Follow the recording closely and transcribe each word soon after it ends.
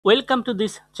Welcome to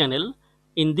this channel.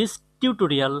 In this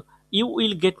tutorial, you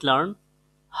will get learn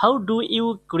how do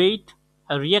you create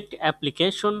a React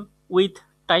application with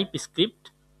TypeScript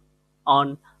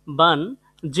on Bun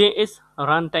JS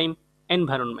runtime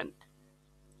environment.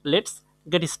 Let's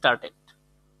get started.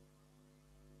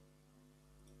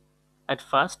 At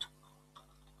first,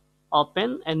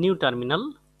 open a new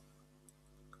terminal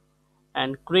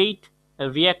and create a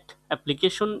React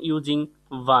application using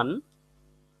Bun.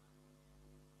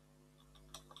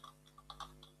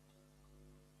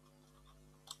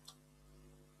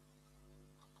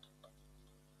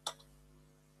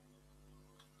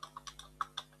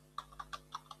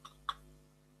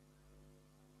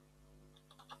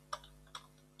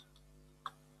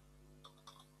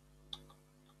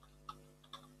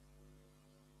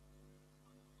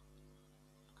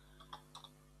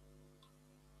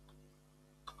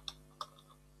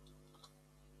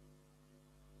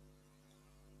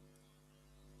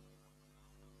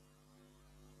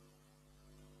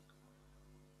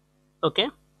 Okay,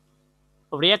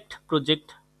 React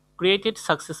project created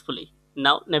successfully.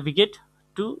 Now navigate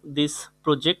to this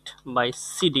project by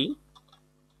cd.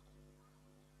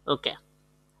 Okay,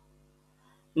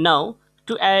 now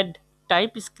to add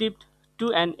TypeScript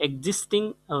to an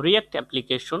existing React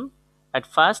application, at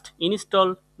first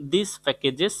install these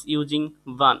packages using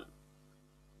Bun.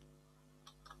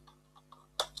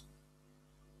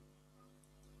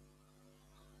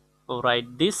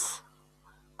 Write this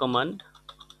command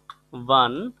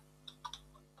Bun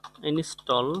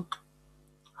install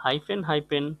hyphen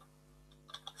hyphen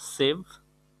save,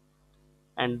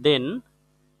 and then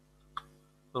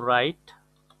write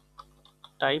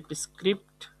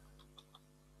TypeScript,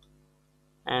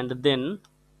 and then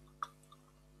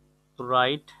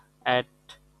write at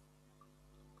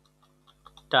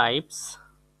types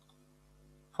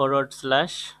forward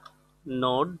slash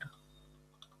node,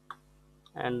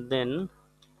 and then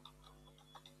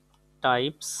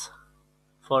types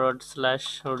forward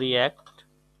slash react,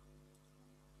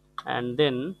 and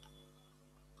then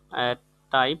at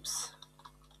types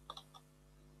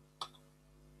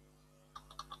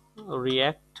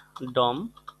react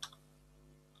dom,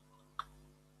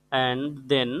 and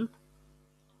then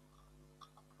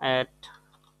at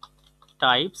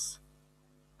types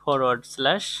forward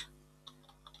slash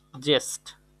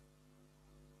jest,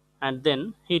 and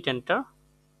then hit enter.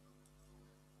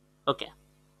 Okay,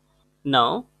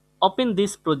 now open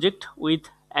this project with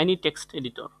any text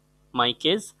editor. My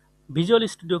case, Visual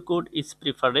Studio Code is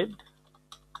preferred.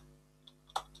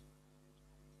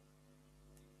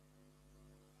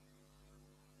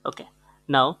 Okay,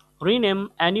 now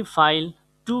rename any file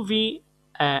to be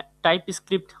a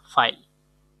TypeScript file.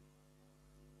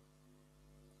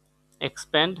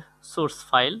 Expand source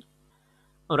file.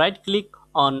 Right click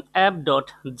on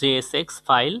app.jsx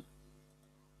file.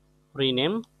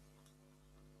 Rename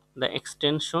the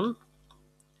extension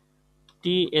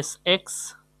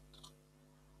tsx,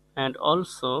 and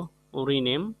also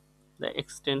rename the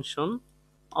extension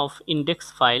of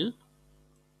index file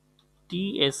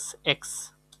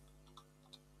tsx.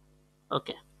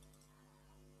 Okay,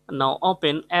 now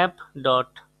open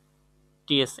app.tsx.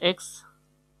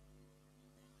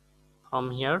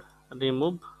 From here,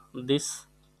 remove this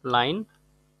line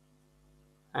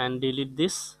and delete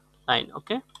this line.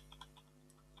 Okay,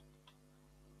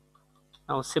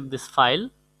 now save this file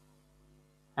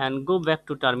and go back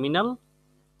to terminal.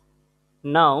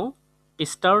 Now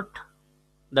start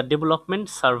the development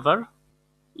server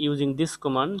using this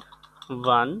command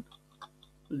bun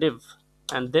dev,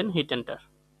 and then hit enter.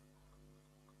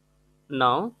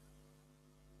 Now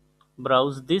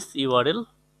browse this URL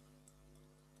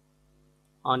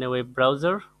on a web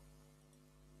browser.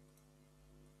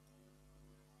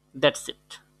 That's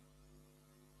it.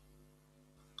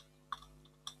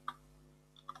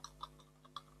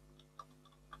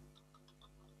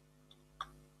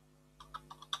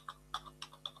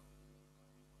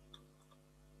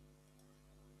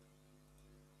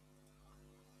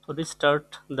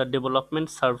 Restart the development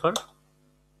server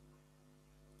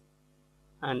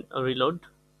and reload.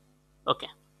 Okay,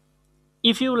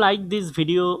 if you like this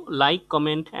video, like,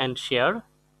 comment and share.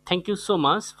 Thank you so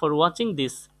much for watching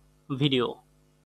this video.